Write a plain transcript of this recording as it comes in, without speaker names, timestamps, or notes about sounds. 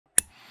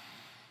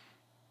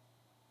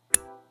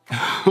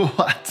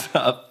What's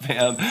up,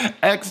 fam?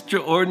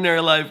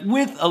 Extraordinary Life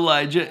with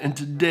Elijah, and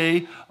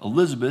today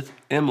Elizabeth,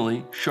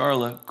 Emily,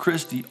 Charla,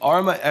 Christy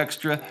are my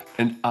extra,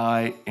 and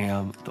I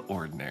am the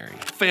ordinary.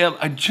 Fam,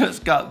 I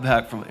just got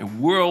back from a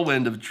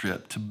whirlwind of a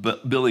trip to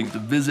Billings to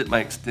visit my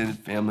extended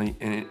family,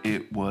 and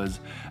it was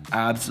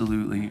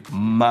absolutely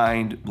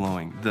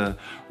mind-blowing. The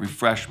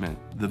refreshment,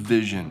 the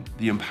vision,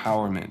 the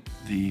empowerment,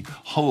 the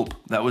hope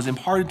that was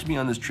imparted to me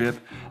on this trip,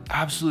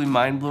 absolutely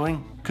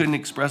mind-blowing. Couldn't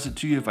express it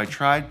to you if I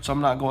tried, so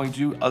I'm not going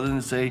to, other than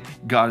to say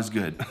God is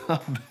good.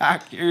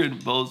 Back here in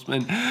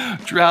Bozeman,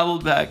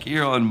 traveled back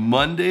here on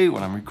Monday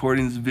when I'm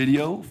recording this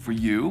video for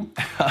you.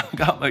 I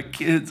got my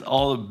kids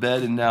all to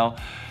bed and now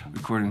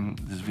recording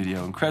this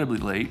video incredibly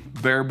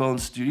late. Bare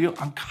bones studio,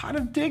 I'm kind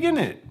of digging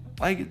it.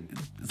 Like,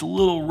 it's a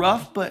little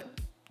rough, but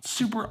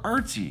super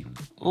artsy.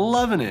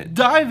 Loving it.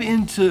 Dive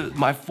into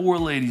my four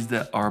ladies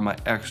that are my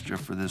extra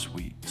for this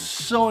week.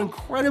 So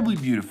incredibly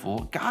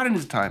beautiful. God in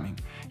his timing.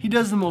 He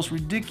does the most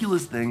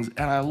ridiculous things,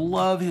 and I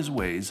love his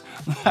ways.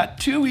 That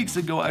 2 weeks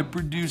ago, I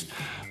produced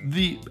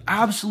the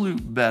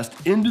absolute best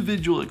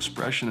individual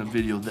expression of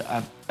video that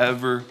I've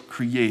ever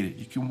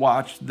created. You can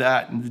watch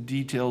that and the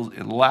details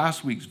in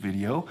last week's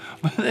video,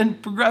 but then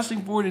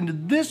progressing forward into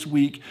this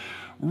week,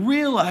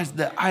 realized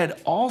that I had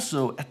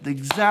also, at the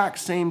exact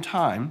same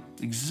time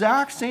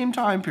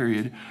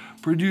period,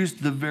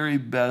 produced the very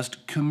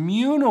best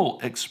communal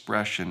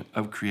expression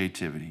of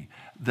creativity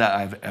that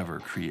I've ever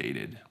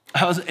created.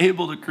 I was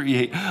able to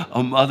create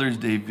a Mother's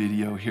Day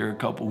video here a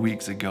couple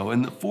weeks ago,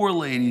 and the four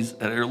ladies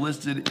that are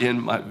listed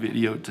in my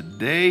video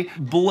today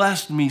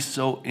blessed me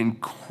so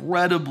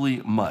incredibly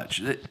much.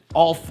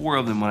 All four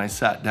of them, when I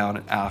sat down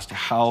and asked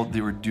how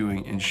they were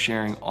doing in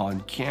sharing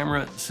on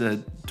camera,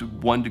 said to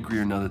one degree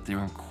or another that they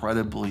were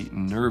incredibly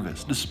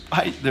nervous.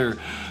 Despite their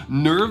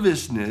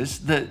nervousness,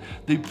 that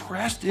they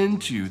pressed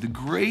into the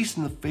grace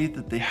and the faith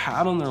that they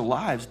had on their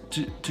lives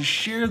to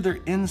share their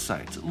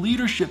insights.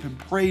 Leadership had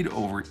prayed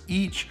over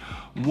each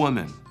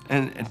woman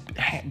and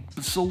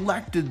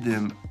selected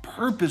them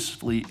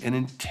purposefully and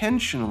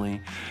intentionally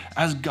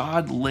as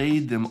God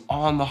laid them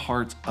on the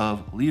hearts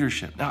of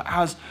leadership. Now,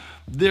 as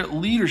their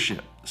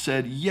leadership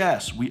said,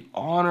 yes, we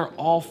honor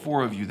all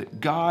four of you,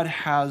 that God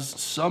has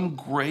some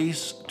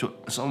grace,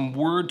 some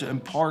word to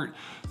impart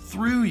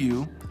through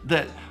you,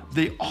 that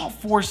they all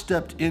four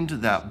stepped into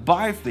that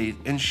by faith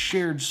and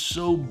shared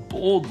so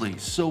boldly,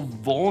 so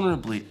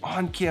vulnerably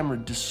on camera,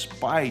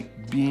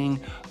 despite being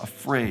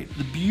afraid.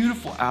 The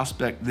beautiful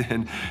aspect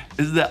then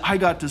is that I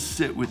got to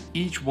sit with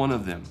each one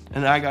of them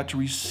and I got to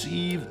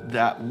receive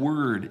that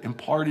word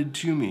imparted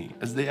to me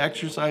as they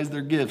exercised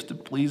their gifts to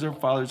please our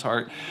Father's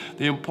heart.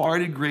 They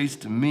imparted grace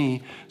to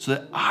me so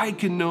that I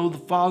can know the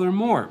Father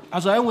more.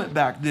 As I went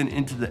back then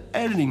into the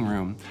editing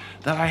room,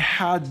 that I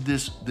had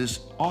this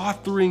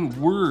authoring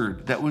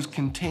word that was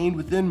contained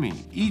within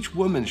me. Each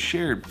woman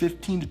shared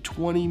 15 to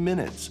 20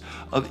 minutes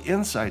of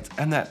insights,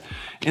 and that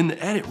in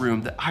the edit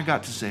room that I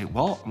got to say,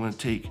 well, I'm gonna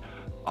take,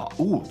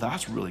 ooh,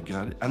 that's really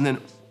good. And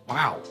then,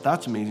 wow,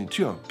 that's amazing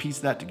too. I'm gonna piece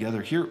that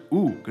together here.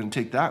 Ooh, gonna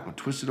take that, I'm gonna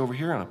twist it over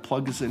here, I'm gonna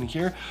plug this in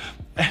here.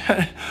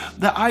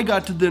 That I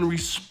got to then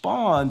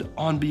respond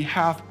on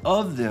behalf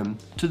of them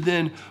to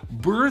then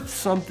birth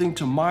something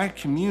to my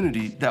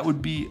community that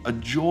would be a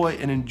joy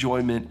and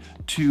enjoyment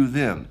to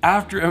them.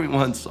 After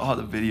everyone saw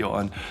the video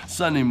on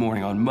Sunday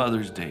morning on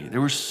Mother's Day,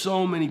 there were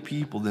so many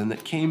people then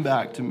that came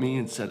back to me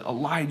and said,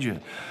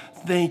 Elijah,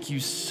 thank you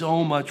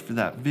so much for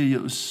that video.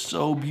 It was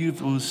so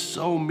beautiful. It was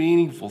so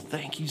meaningful.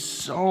 Thank you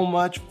so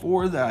much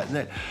for that. And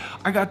that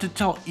I got to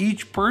tell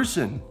each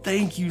person,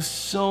 thank you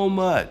so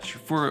much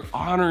for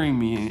honoring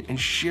me and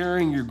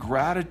sharing your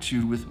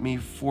gratitude with me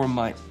for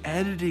my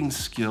editing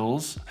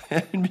skills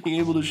and being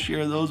able to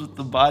share those with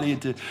the body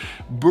and to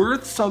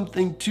birth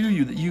something to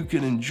you that you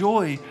can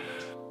enjoy.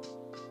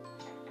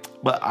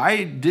 But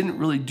I didn't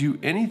really do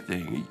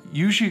anything.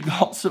 You should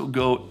also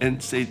go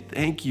and say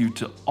thank you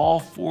to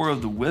all four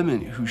of the women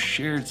who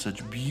shared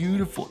such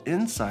beautiful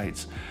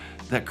insights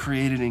that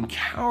created an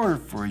encounter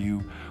for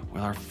you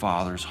with our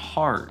Father's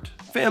heart.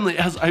 Family,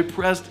 as I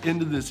pressed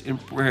into this in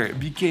prayer, it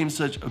became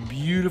such a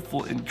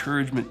beautiful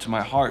encouragement to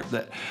my heart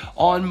that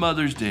on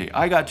Mother's Day,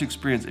 I got to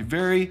experience a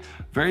very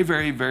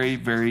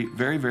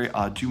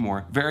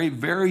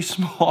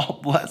small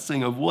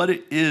blessing of what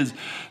it is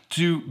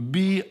to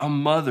be a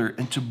mother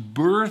and to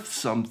birth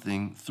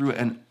something through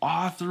an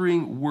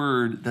authoring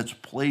word that's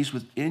placed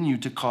within you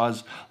to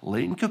cause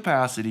latent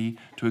capacity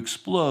to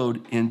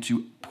explode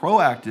into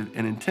proactive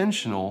and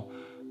intentional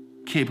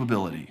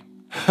capability.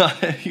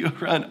 You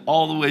run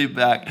all the way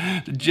back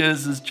to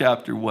Genesis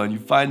chapter 1. You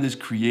find this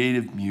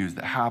creative muse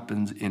that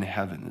happens in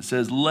heaven. It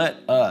says,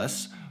 let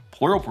us,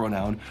 plural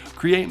pronoun,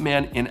 create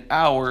man in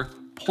our,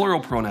 plural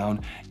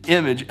pronoun,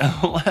 image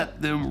and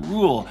let them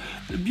rule.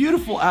 The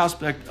beautiful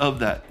aspect of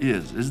that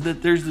is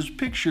that there's this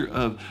picture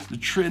of the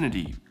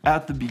Trinity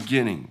at the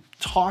beginning,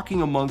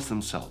 talking amongst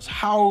themselves.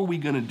 How are we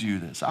going to do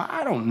this?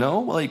 I don't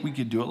know. Like, we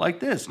could do it like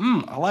this.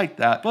 I like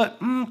that. But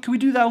can we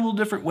do that a little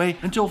different way?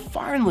 Until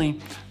finally,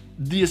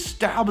 the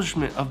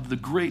establishment of the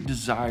great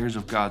desires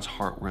of God's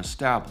heart were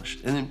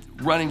established. And then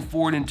running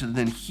forward into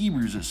then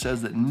Hebrews, it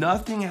says that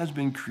nothing has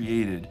been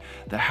created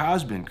that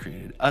has been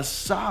created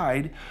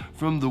aside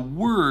from the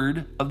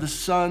word of the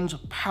Son's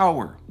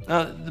power.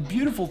 The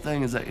beautiful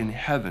thing is that in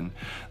heaven,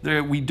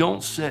 we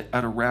don't sit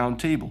at a round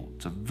table.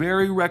 It's a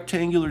very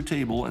rectangular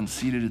table, and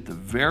seated at the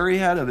very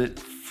head of it,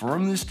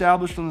 firmly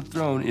established on the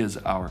throne, is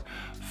our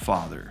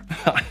Father.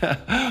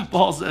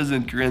 Paul says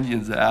in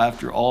Corinthians that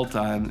after all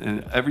time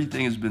and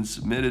everything has been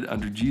submitted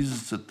under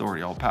Jesus'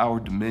 authority, all power,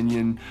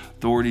 dominion,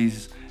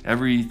 authorities,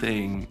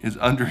 everything is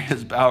under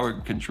his power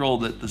and control,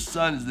 that the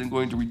Son is then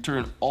going to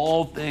return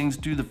all things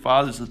to the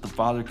Father so that the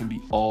Father can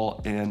be all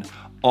and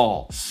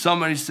all.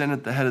 Somebody sitting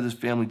at the head of this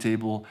family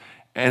table,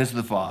 and it's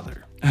the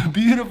Father. The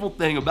beautiful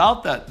thing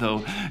about that,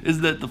 though,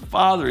 is that the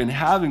Father, in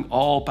having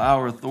all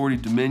power, authority,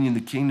 dominion, the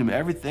kingdom,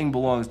 everything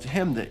belongs to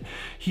him, that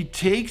he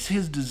takes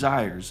his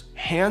desires,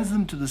 hands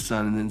them to the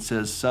Son, and then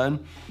says,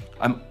 Son,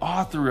 I'm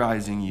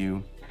authorizing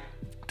you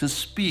to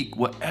speak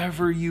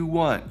whatever you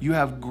want. You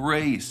have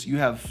grace, you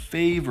have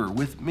favor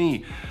with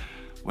me.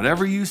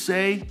 Whatever you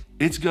say,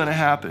 it's going to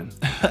happen.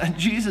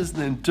 Jesus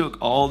then took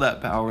all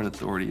that power and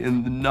authority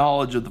and the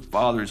knowledge of the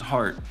Father's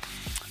heart,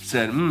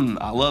 said,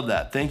 I love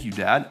that. Thank you,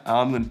 Dad.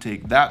 I'm going to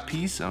take that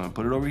piece. I'm going to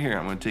put it over here.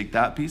 I'm going to take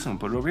that piece. I'm going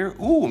to put it over here.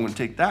 Ooh, I'm going to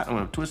take that. I'm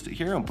going to twist it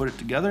here. I'm going to put it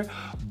together.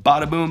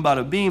 Bada boom,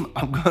 bada beam.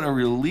 I'm going to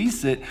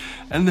release it.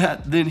 And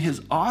that then his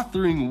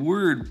authoring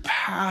word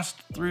passed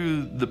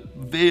through the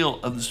veil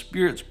of the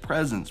Spirit's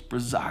presence,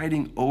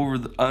 presiding over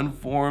the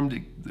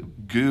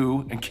unformed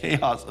goo and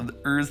chaos of the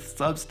earth's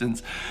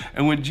substance.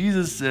 And when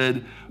Jesus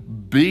said,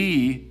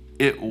 be,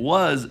 it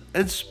was,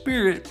 and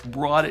Spirit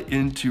brought it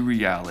into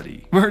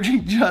reality.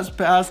 Merging just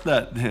past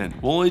that then.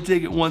 We'll only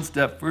take it one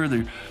step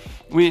further.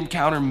 We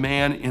encounter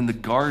man in the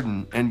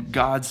garden, and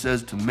God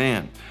says to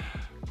man,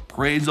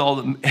 parades all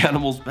the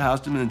animals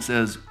past him and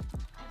says,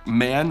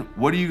 man,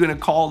 what are you going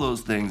to call those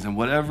things? And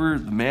whatever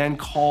the man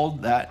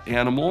called that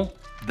animal,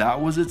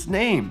 that was its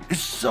name. It's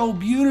so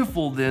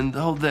beautiful then,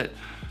 though, that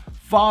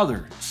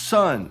Father,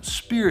 Son,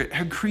 Spirit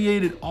had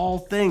created all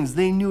things.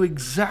 They knew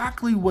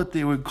exactly what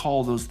they would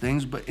call those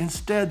things, but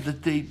instead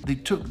that they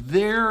took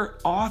their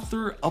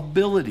author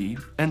ability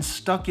and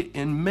stuck it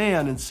in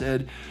man and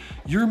said,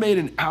 you're made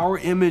in our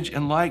image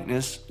and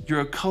likeness. You're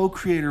a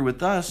co-creator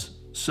with us,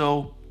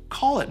 so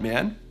call it,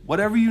 man.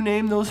 Whatever you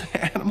name those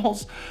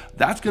animals,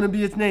 that's going to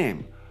be its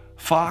name.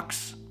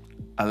 Fox,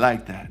 I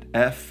like that.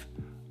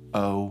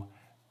 F-O-X.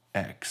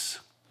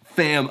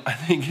 Fam, I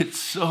think it's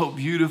so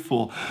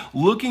beautiful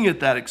looking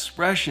at that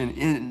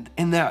expression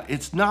in that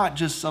it's not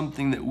just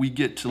something that we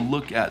get to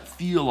look at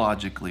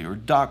theologically or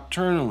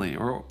doctrinally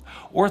or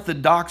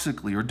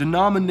orthodoxically or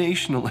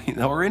denominationally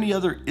or any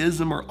other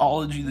ism or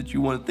ology that you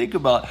want to think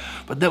about,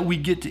 but that we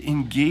get to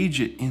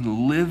engage it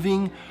in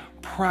living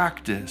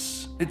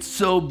practice. It's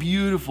so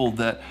beautiful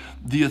that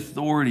the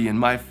authority in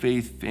my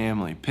faith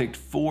family picked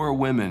 4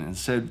 women and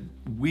said,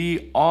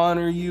 we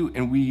honor you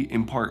and we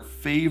impart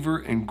favor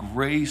and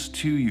grace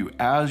to you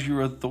as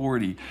your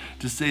authority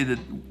to say that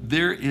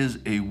there is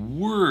a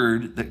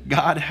word that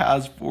God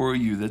has for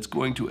you that's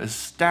going to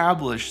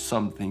establish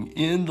something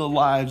in the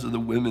lives of the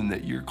women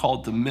that you're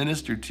called to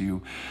minister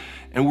to.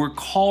 And we're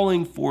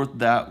calling forth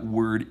that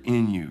word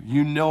in you.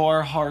 You know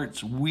our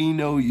hearts, we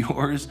know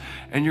yours,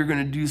 and you're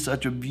going to do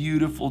such a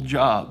beautiful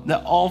job.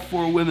 That all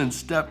 4 women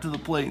stepped to the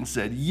plate and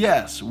said,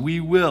 yes, we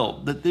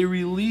will. That they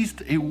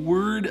released a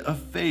word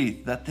of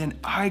faith that then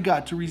I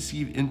got to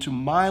receive into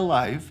my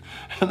life,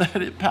 and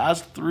that it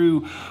passed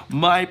through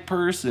my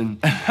person.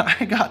 And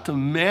I got to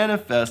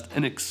manifest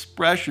an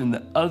expression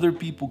that other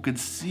people could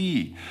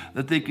see,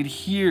 that they could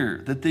hear,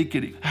 that they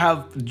could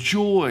have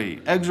joy,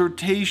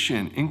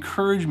 exhortation,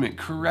 encouragement,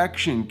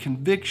 correction,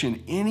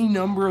 conviction, any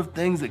number of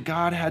things that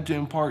God had to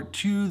impart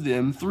to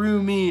them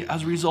through me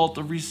as a result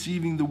of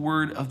receiving the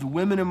word of the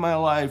women in my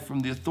life from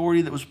the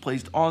authority that was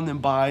placed on them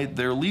by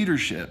their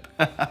leadership.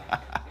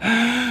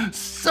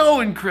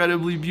 So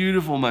incredibly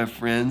beautiful, my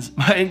friends.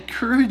 My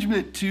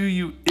encouragement to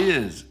you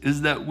is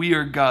that we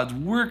are God's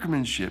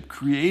workmanship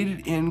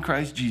created in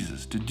Christ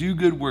Jesus to do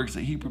good works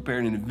that he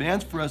prepared in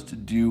advance for us to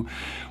do,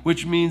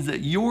 which means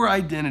that your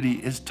identity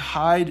is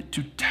tied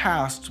to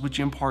tasks which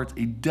imparts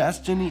a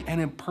destiny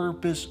and a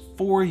purpose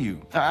for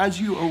you. As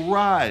you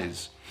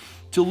arise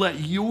to let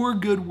your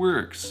good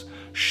works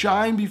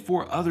shine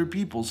before other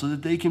people so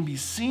that they can be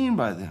seen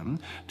by them,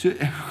 to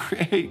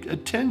create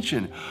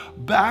attention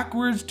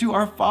backwards to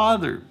our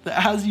Father,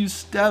 that as you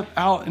step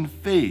out in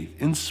faith,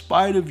 in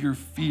spite of your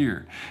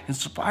fear, in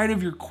spite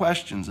of your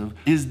questions of,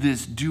 is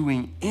this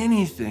doing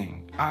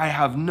anything? I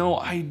have no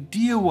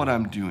idea what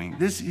I'm doing.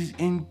 This is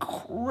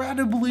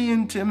incredibly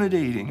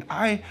intimidating.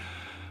 I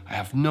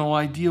have no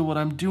idea what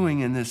I'm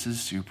doing, and this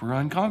is super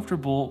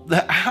uncomfortable.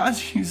 That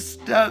as you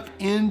step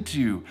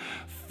into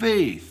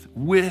faith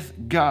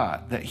with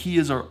God that He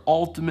is our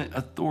ultimate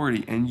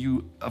authority, and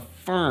you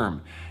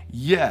affirm,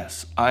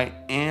 yes, I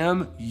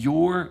am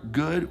your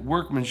good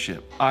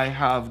workmanship. I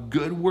have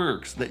good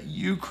works that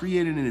you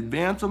created in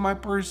advance of my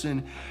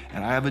person,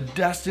 and I have a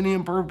destiny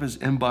and purpose,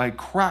 and by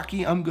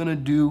cracky, I'm gonna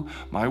do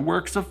my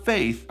works of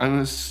faith. I'm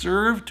gonna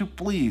serve to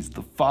please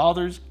the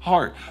Father's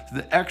heart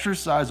through the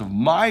exercise of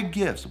my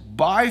gifts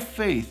by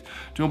faith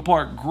to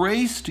impart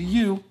grace to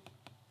you.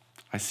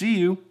 I see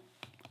you.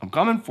 I'm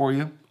coming for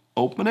you.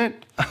 Open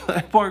it.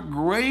 I impart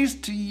grace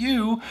to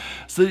you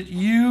so that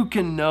you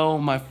can know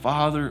my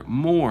Father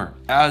more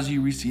as you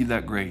receive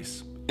that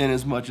grace.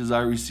 Inasmuch as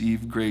I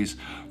received grace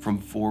from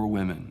 4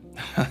 women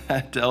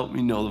to help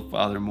me know the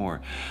Father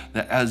more.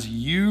 That as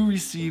you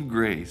receive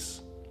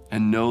grace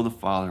and know the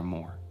Father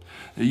more,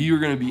 that you're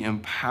going to be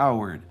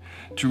empowered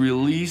to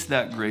release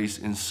that grace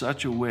in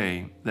such a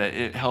way that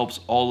it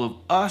helps all of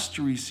us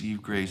to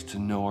receive grace to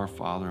know our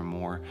Father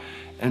more.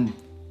 And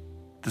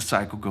the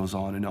cycle goes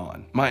on and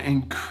on. My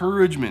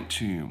encouragement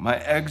to you, my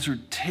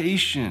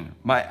exhortation,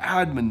 my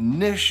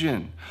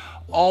admonition,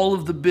 all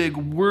of the big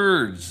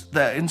words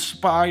that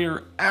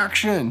inspire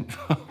action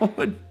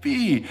would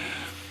be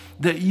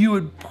that you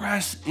would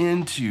press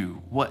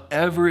into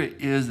whatever it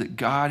is that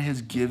God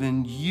has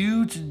given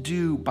you to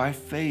do by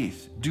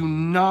faith. Do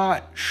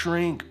not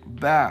shrink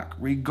back,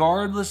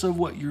 regardless of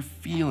what you're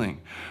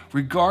feeling,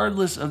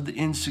 regardless of the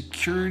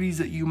insecurities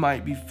that you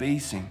might be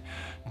facing.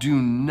 Do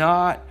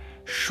not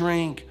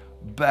shrink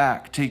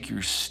back. Take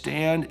your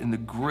stand in the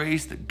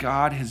grace that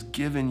God has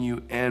given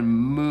you and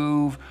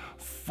move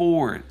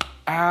forward.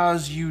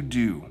 As you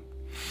do,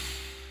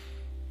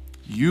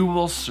 you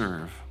will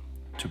serve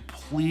to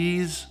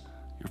please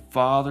your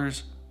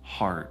Father's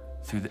heart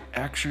through the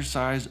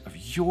exercise of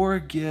your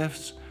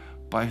gifts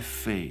by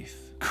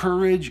faith.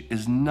 Courage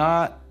is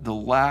not the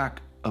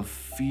lack of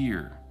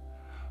fear,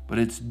 but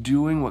it's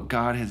doing what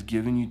God has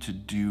given you to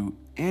do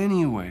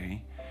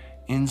anyway,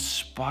 in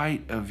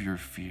spite of your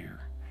fear.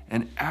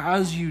 And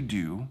as you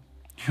do,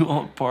 you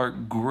will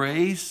impart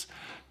grace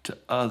to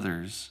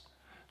others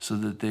so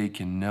that they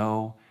can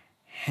know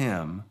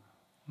Him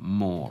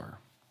more.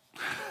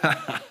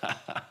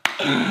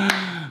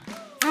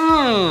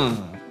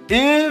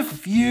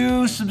 If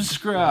you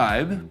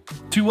subscribe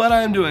to what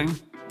I'm doing,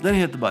 then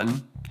hit the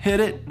button, hit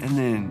it, and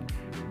then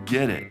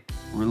get it.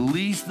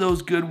 Release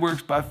those good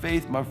works by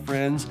faith, my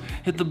friends.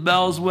 Hit the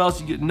bell as well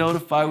so you get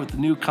notified with the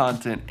new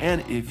content.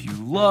 And if you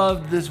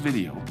loved this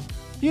video,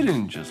 you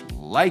didn't just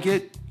like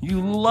it,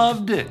 you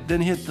loved it, then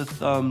hit the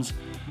thumbs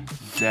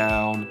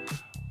down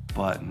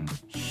button.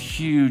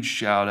 Huge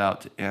shout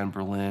out to Anne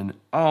Berlin.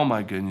 Oh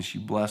my goodness, you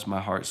blessed my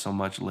heart so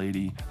much,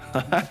 lady.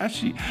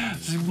 she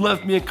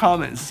left me a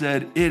comment and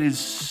said, it is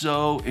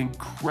so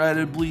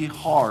incredibly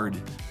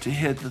hard to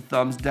hit the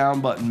thumbs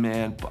down button,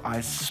 man, but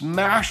I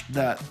smashed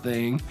that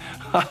thing.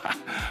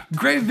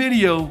 Great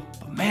video,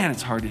 but man,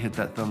 it's hard to hit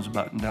that thumbs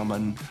down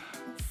button.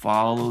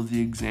 Follow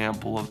the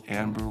example of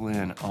Anne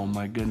Berlin. Oh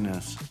my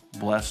goodness,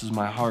 blesses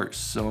my heart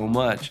so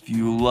much. If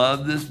you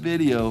love this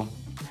video,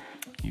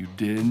 you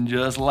didn't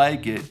just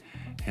like it,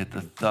 hit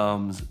the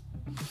thumbs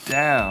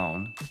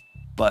down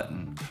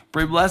button.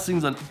 Pray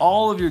blessings on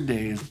all of your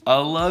days. I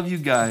love you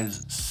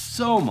guys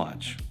so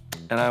much,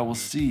 and I will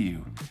see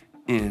you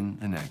in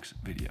the next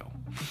video.